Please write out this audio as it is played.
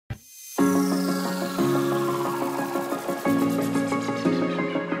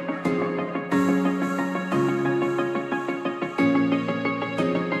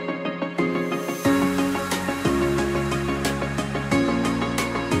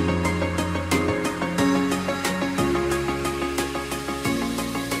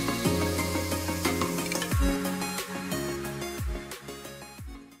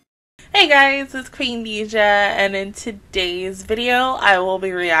guys, it's Queendija, and in today's video, I will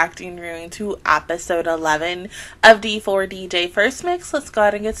be reacting to episode 11 of D4DJ First Mix. Let's go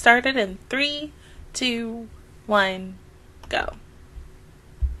ahead and get started in 3, 2, 1, go.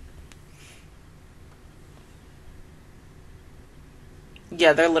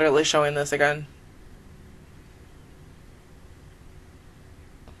 Yeah, they're literally showing this again.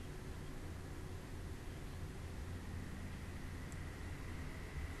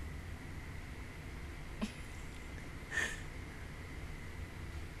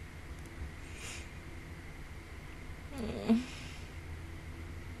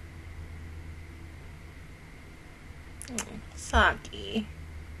 Saki.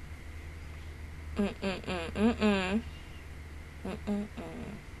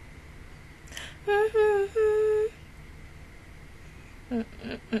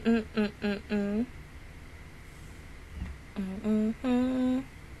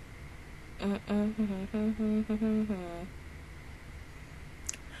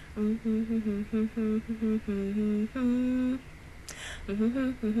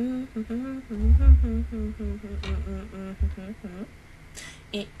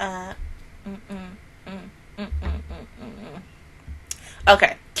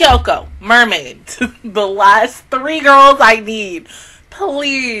 Okay, Kyoko, Mermaid, the last 3 girls I need.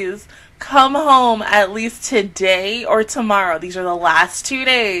 Please come home at least today or tomorrow. These are the last 2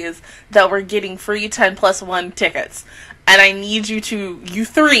 days that we're getting free 10+1 tickets. And I need you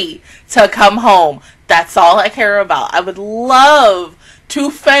 3 to come home. That's all I care about. I would love to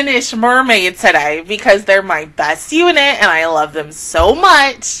finish Mermaid today because they're my best unit and I love them so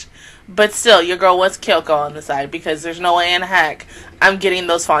much. But still, your girl wants Kyoko on the side because there's no way in heck I'm getting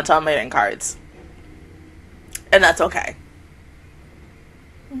those Phantom Maiden cards. And that's okay.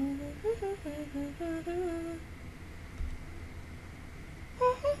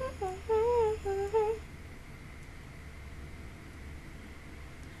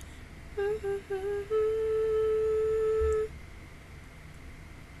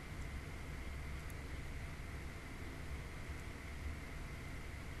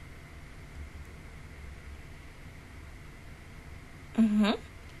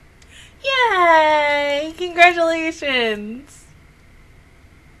 Yay! Congratulations!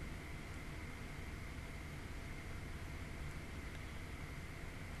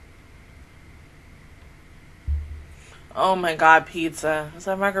 Oh my god, pizza. Is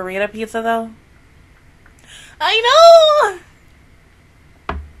that margarita pizza though? I know!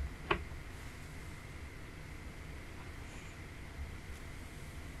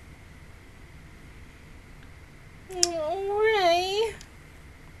 Alright.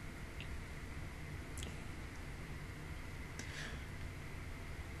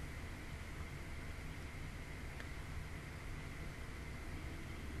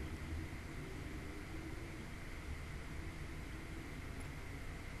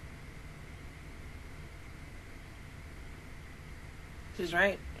 She's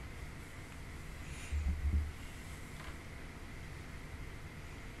right.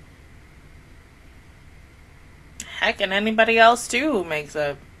 Heck, and anybody else too who makes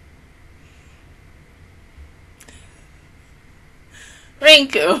up.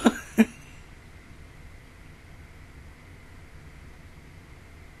 Rinku.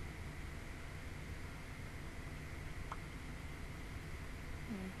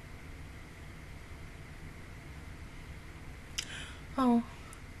 Oh.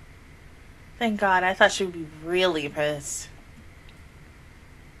 Thank God. I thought she would be really pissed.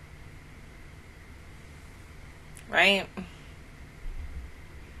 Right?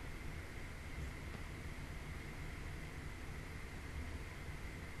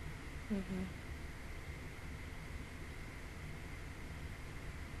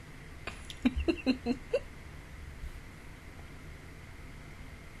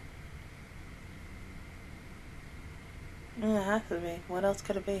 Yeah, it has to be. What else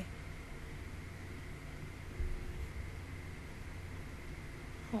could it be?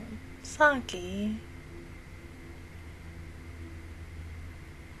 Oh, Saki.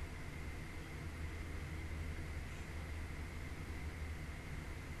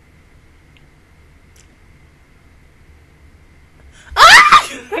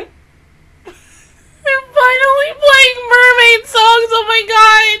 Finally playing mermaid songs. Oh my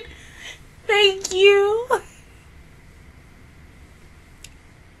god. Thank you.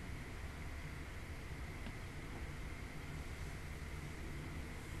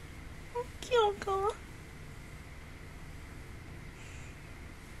 Kyoko.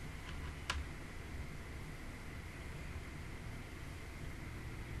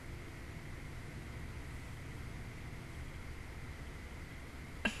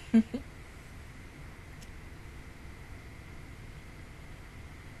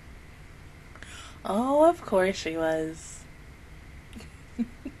 Oh, of course she was.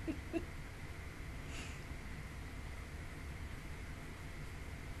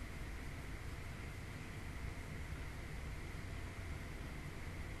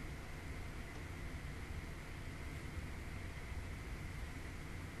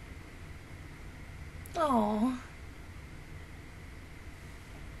 Oh.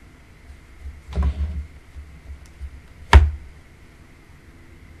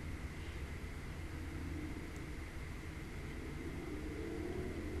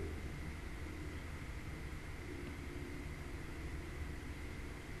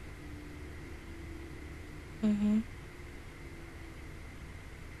 Mm-hmm.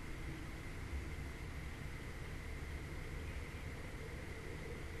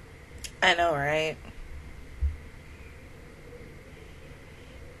 I know, right?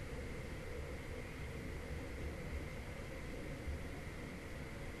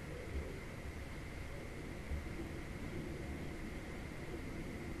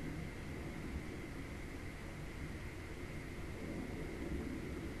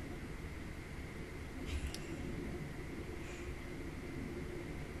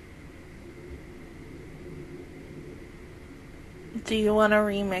 Do you want to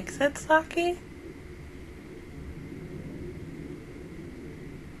remix it, Saki?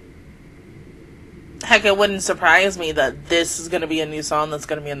 Heck, it wouldn't surprise me that this is going to be a new song that's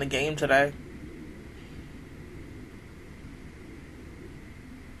going to be in the game today.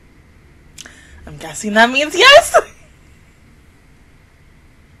 I'm guessing that means yes!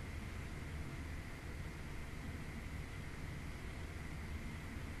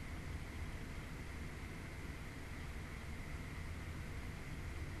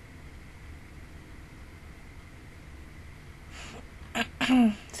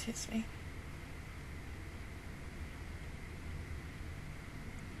 Excuse me.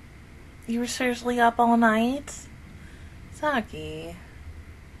 You were seriously up all night? Saki.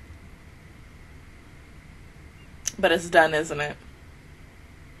 But it's done, isn't it?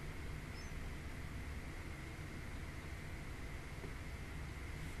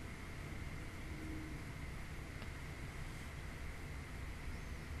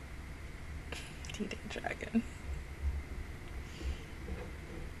 D Dragon.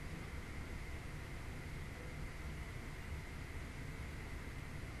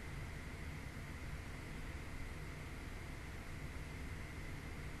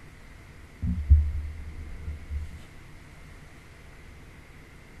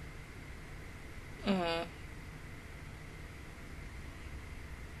 Mm-hmm.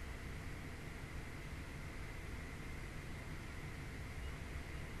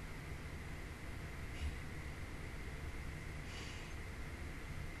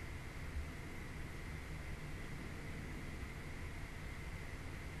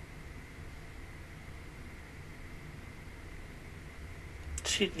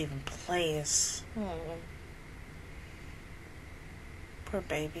 She didn't even place. Oh. Poor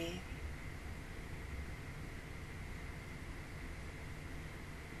baby.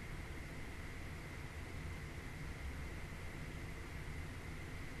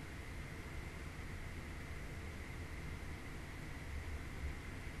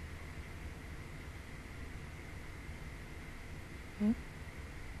 Hmm?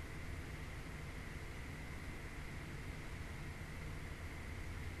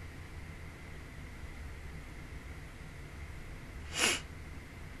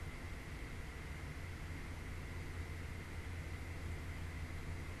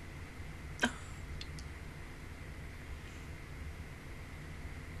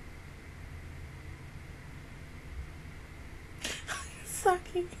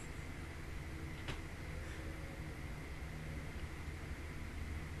 Saki.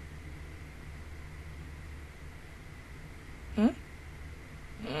 Hmm?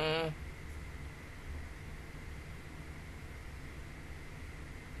 Mm.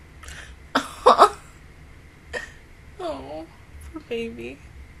 Oh, poor baby.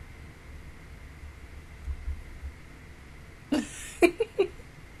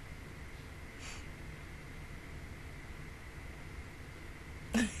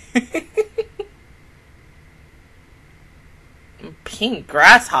 Pink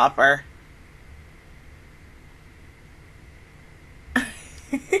grasshopper.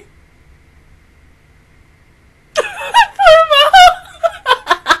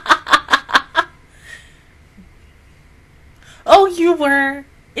 Oh, you were.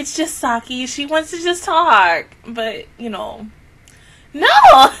 It's just Saki. She wants to just talk. But, you know.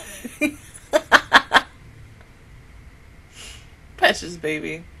 No! Precious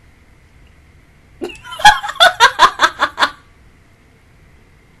baby.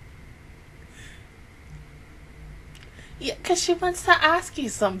 Yeah, because she wants to ask you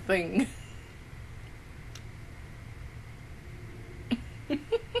something.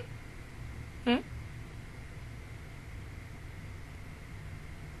 Hmm?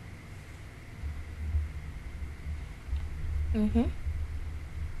 Mm-hmm.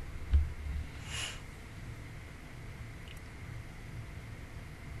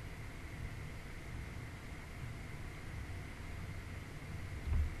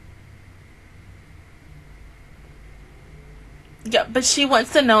 Yeah, but she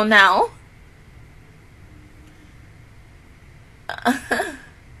wants to know now.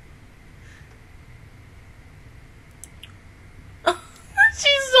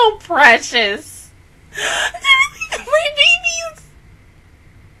 She's so precious. My babies.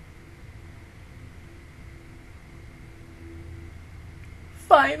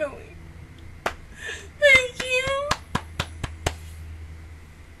 Finally. Thank you.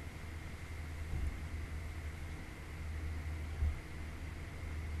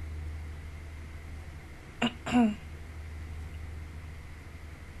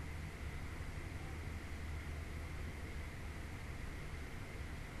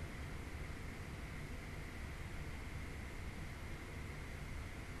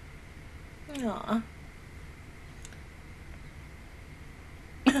 Aw.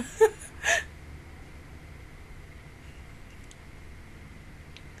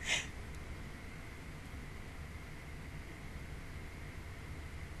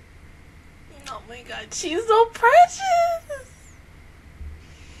 Oh my god, she's so precious.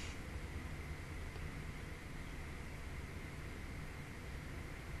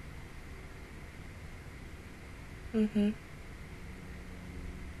 Mm-hmm.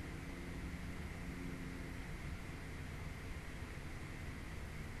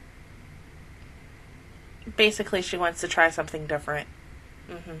 Basically, she wants to try something different.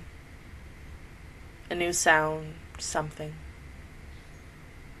 Mm-hmm. A new sound, something.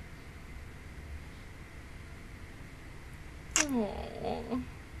 Aww.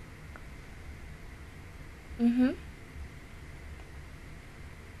 Mm-hmm.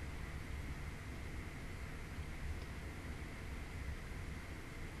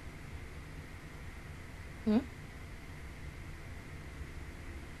 Hmm?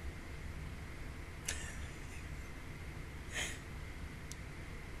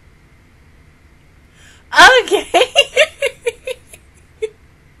 Okay.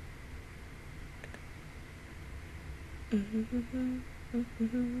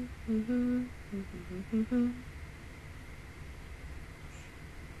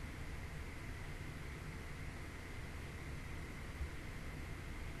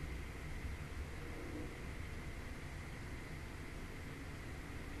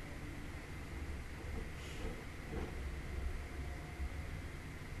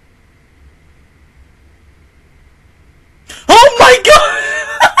 Oh my god!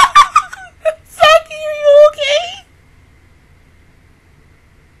 Saki, are you okay?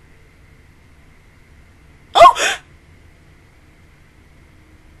 Oh!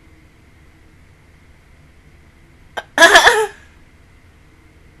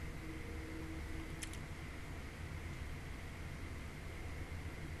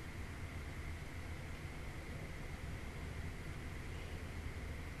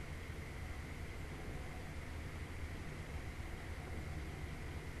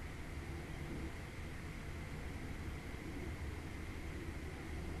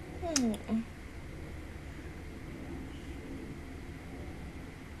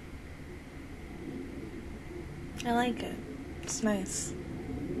 I like it. It's nice.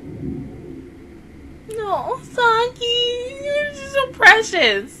 No, Saki, you're just so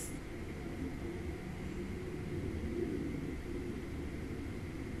precious.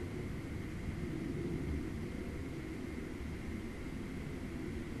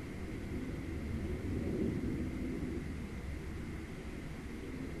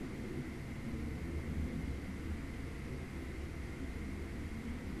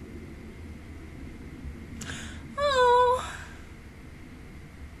 Oh,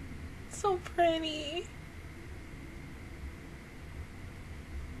 so pretty.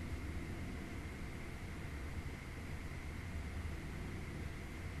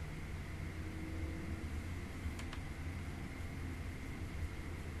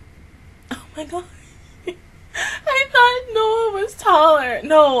 Oh my god. I thought Noah was taller.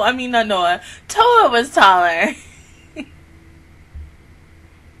 No, I mean not Noah. Toa was taller.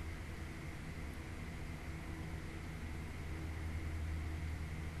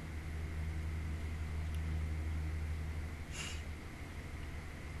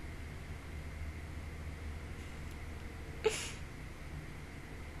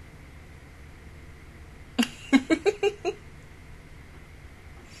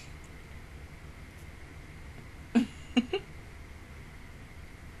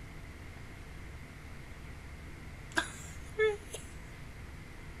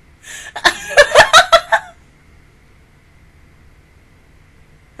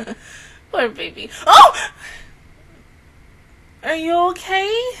 Poor baby. Oh! Are you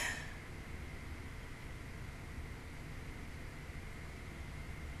okay?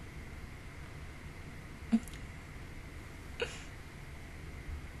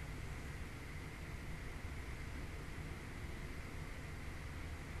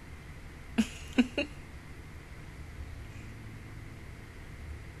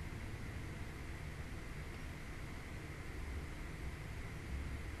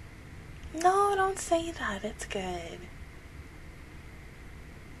 No, don't say that. It's good.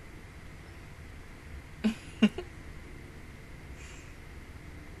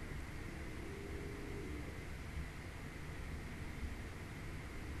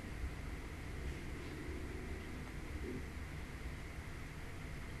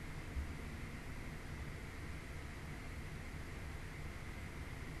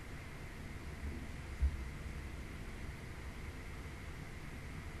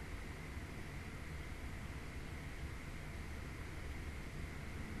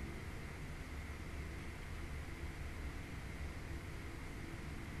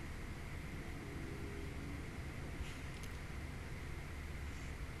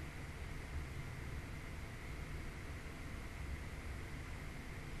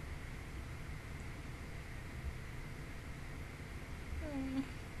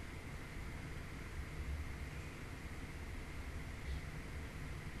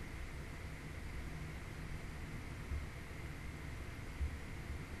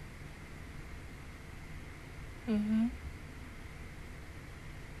 Mm-hmm.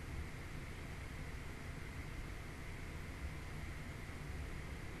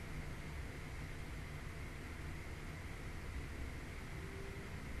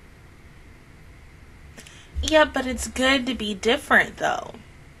 Yeah, but it's good to be different, though.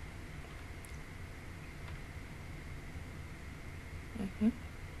 Mm-hmm.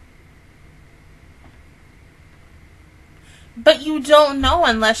 But you don't know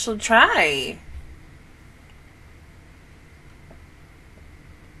unless you try.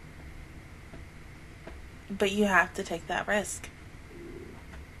 But you have to take that risk.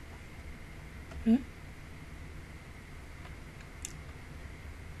 Hmm?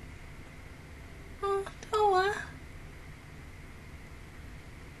 Oh, Noah.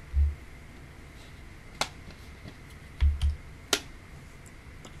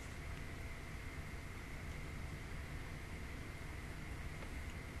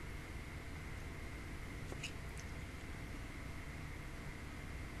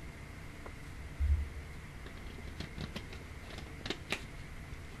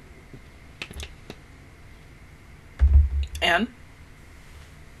 And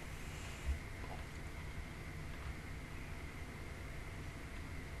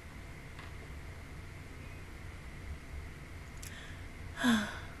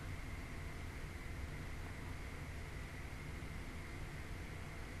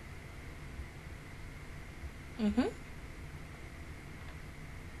mm-hmm.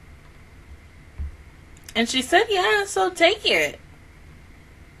 And she said, yeah, so take it.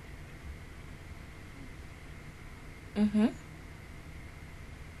 Mm-hmm.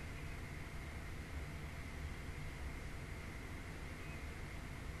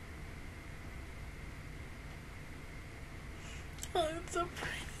 Oh, it's a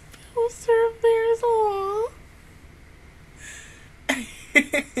pretty poster of theirs. Aww.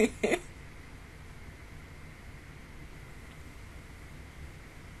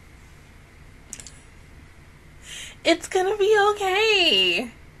 It's gonna be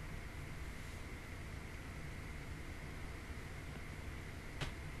okay.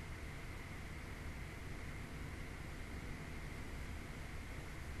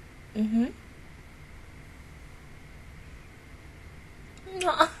 Mm-hmm.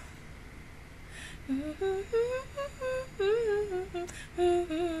 Aw.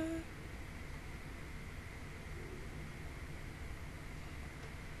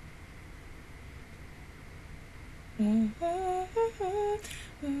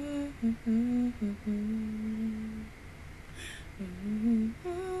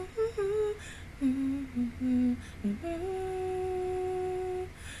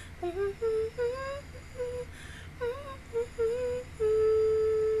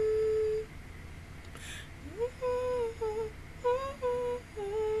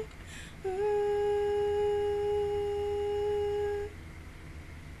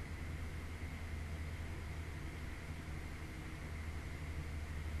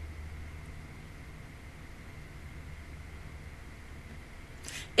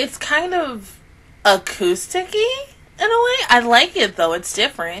 It's kind of acoustic-y in a way. I like it though. It's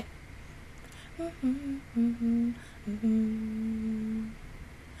different.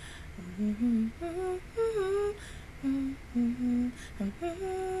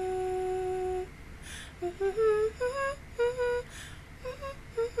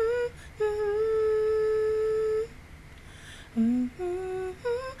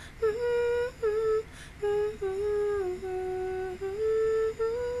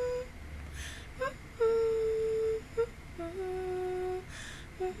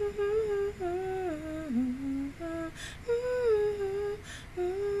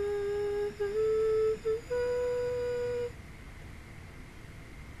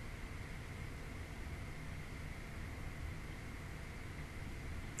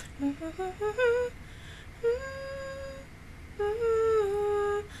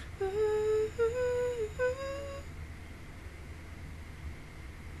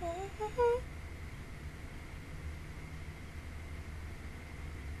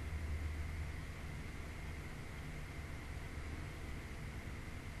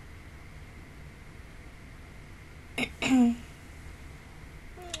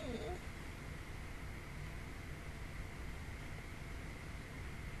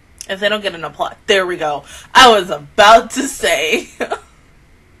 If they don't get an applause. There we go. I was about to say.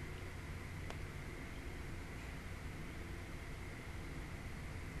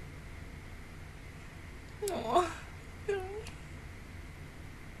 Oh.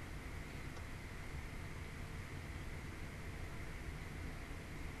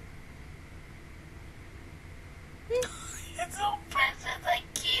 It's so precious. I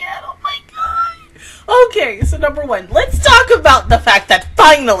can't. Oh my god. Okay, so number one, let's talk about the fact that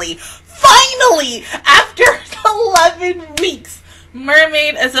finally, after 11 weeks,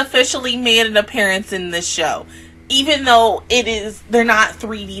 Mermaid has officially made an appearance in this show. Even though they're not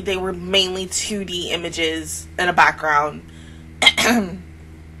 3D, they were mainly 2D images in a background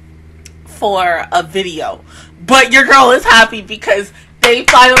for a video. But your girl is happy because they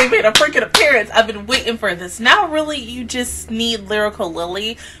finally made a freaking appearance. I've been waiting for this. Now, really, you just need Lyrical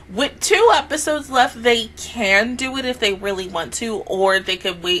Lily. With 2 episodes left, they can do it if they really want to, or they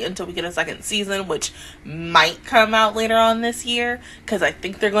could wait until we get a second season, which might come out later on this year, because I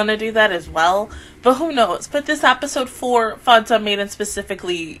think they're going to do that as well. But who knows? But this episode 4, Fanta Maiden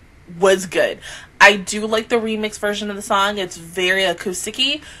specifically, was good. I do like the remix version of the song. It's very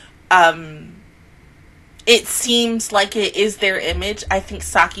acoustic-y. It seems like it is their image. I think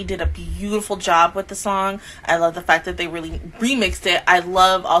Saki did a beautiful job with the song. I love the fact that they really remixed it. I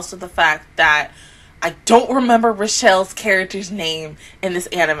love also the fact that I don't remember Rochelle's character's name in this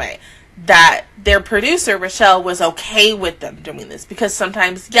anime. That their producer, Rochelle, was okay with them doing this. Because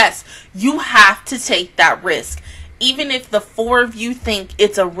sometimes, yes, you have to take that risk. Even if the 4 of you think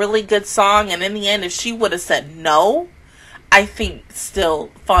it's a really good song, and in the end, if she would have said no, I think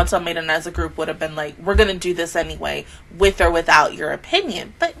still Fanta Maiden as a group would have been like, we're going to do this anyway, with or without your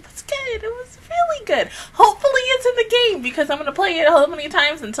opinion. But it was good. It was really good. Hopefully it's in the game, because I'm going to play it how many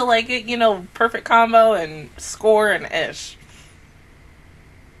times until I get, perfect combo and score and ish.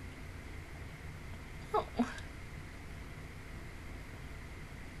 Oh.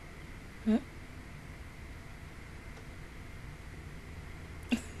 Hmm?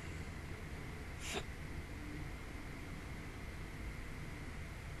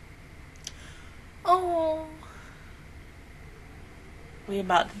 Oh, we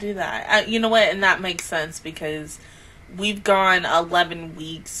about to do that. You know what? And that makes sense because we've gone 11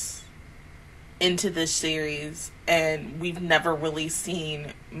 weeks into this series and we've never really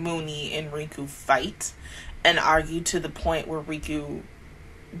seen Mooney and Riku fight and argue to the point where Riku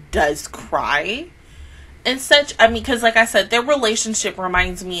does cry and such. I mean, because like I said, their relationship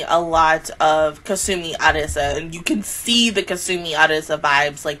reminds me a lot of Kasumi Arisa, and you can see the Kasumi Arisa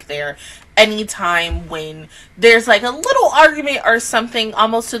vibes like there anytime when there's like a little argument or something,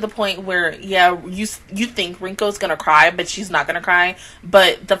 almost to the point where, yeah, you think Rinko's gonna cry, but she's not gonna cry.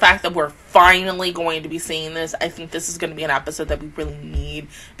 But the fact that we're finally going to be seeing this, I think this is going to be an episode that we really need,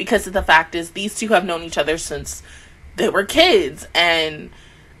 because the fact is these two have known each other since they were kids, and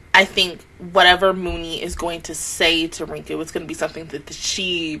I think whatever Mooney is going to say to Rinku, it's going to be something that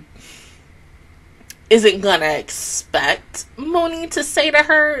she isn't going to expect Mooney to say to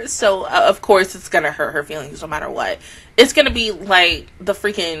her. So, of course, it's going to hurt her feelings no matter what. It's going to be like the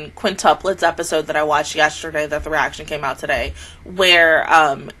freaking quintuplets episode that I watched yesterday, that the reaction came out today, where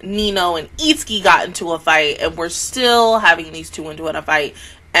Nino and Itsuki got into a fight, and we're still having these two into a fight.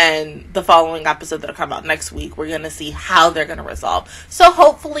 And the following episode that'll come out next week, we're going to see how they're going to resolve. So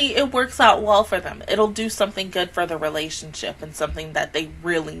hopefully it works out well for them. It'll do something good for the relationship and something that they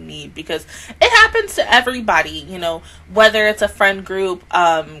really need, because it happens to everybody, you know, whether it's a friend group,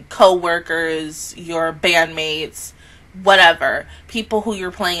 co-workers, your bandmates, whatever, people who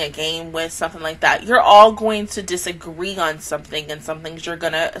you're playing a game with, something like that, you're all going to disagree on something, and some things you're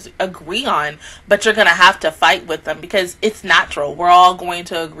going to agree on, but you're going to have to fight with them because it's natural. We're all going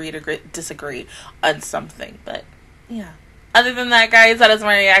to agree to disagree on something. But yeah. Other than that, guys, that is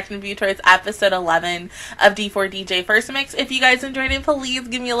my reaction view towards episode 11 of D4DJ First Mix. If you guys enjoyed it, please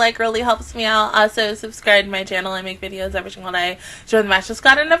give me a like. Really helps me out. Also, subscribe to my channel. I make videos every single day. Join the Master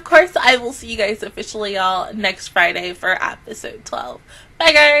Squad. And, of course, I will see you guys officially all next Friday for episode 12.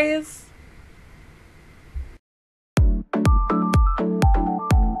 Bye, guys.